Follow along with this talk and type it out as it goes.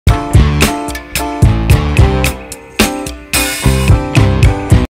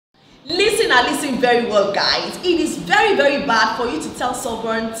and listen very well, guys. It is very, very bad for you to tell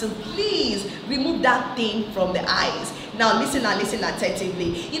someone to please remove that thing from the eyes. Now listen and listen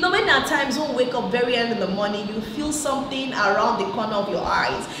attentively. You know, when there are times when you wake up very early in the morning, you feel something around the corner of your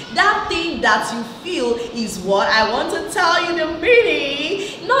eyes. That thing that you feel is what I want to tell you the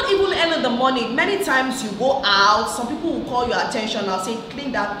meaning. Not even early in the morning. Many times you go out, some people will call your attention and say,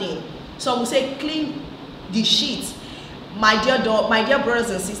 clean that thing. Some will say, clean the sheet. My dear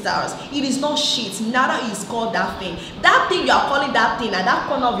brothers and sisters, it is not shit, neither is called that thing. That thing you are calling that thing at that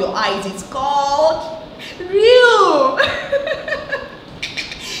corner of your eyes, it's called real.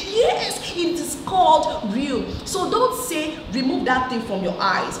 Yes, it is called real. So don't say remove that thing from your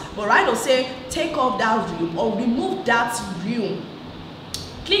eyes, but rather say take off that real or remove that real.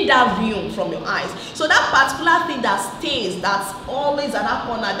 Clean that real from your eyes. So that particular thing that stays, that's always at that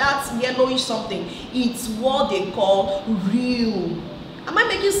corner, that's yellowish something, it's what they call real. Am I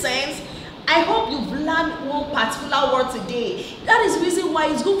making sense? I hope you've learned one particular word today. That is the reason why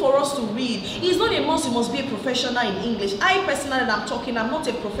it's good for us to read. It's not a must you must be a professional in English. I personally, I'm not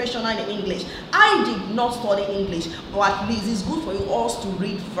a professional in English. I did not study English, but at least it's good for you all to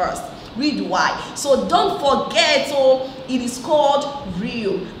read first. Read why. So don't forget, it is called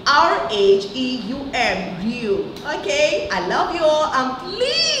real. R-H-E-U-M, real. Okay, I love you all, and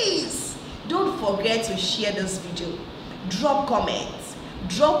please don't forget to share this video. Drop comments,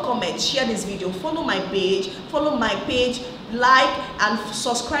 share this video, follow my page, like and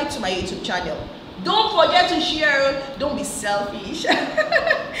subscribe to my YouTube channel. Don't forget to share. Don't be selfish.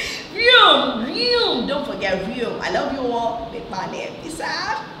 Real, don't forget real. I love you all. Peace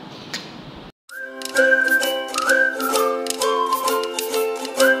out.